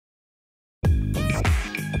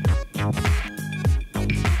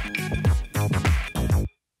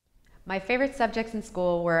My favorite subjects in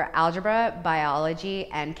school were algebra, biology,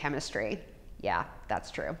 and chemistry. Yeah,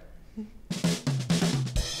 that's true.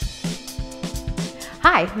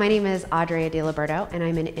 Hi, my name is Audrea DiLiberto, and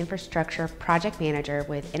I'm an infrastructure project manager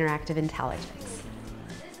with Interactive Intelligence.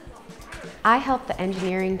 I help the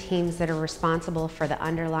engineering teams that are responsible for the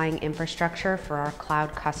underlying infrastructure for our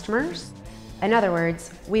cloud customers. In other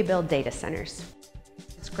words, we build data centers.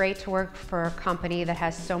 It's great to work for a company that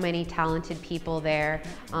has so many talented people there.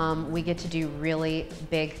 We get to do really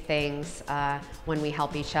big things when we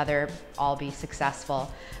help each other all be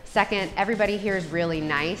successful. Second, everybody here is really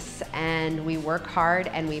nice, and we work hard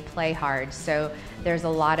and we play hard. So there's a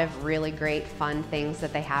lot of really great fun things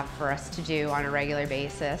that they have for us to do on a regular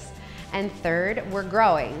basis. And third, we're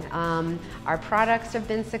growing. Our products have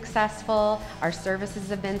been successful, our services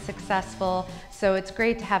have been successful, so it's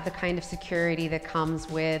great to have the kind of security that comes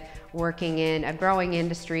with working in a growing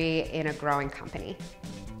industry in a growing company.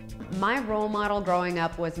 My role model growing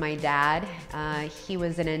up was my dad. He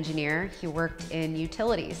was an engineer. He worked in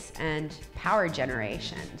utilities and power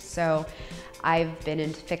generation. So I've been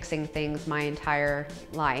into fixing things my entire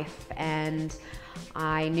life, and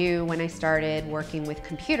I knew when I started working with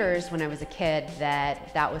computers when I was a kid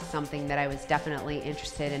that that was something that I was definitely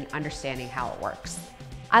interested in understanding how it works.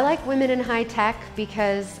 I like women in high tech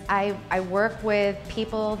because I work with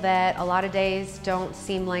people that a lot of days don't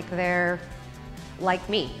seem like they're like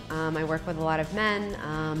me. I work with a lot of men,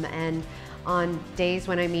 and on days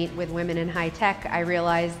when I meet with women in high tech, I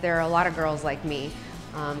realize there are a lot of girls like me,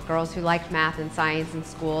 girls who liked math and science in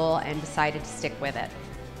school and decided to stick with it.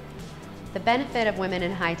 The benefit of women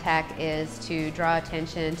in high tech is to draw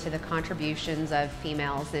attention to the contributions of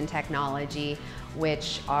females in technology,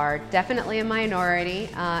 which are definitely a minority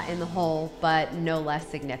in the whole, but no less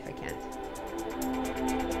significant.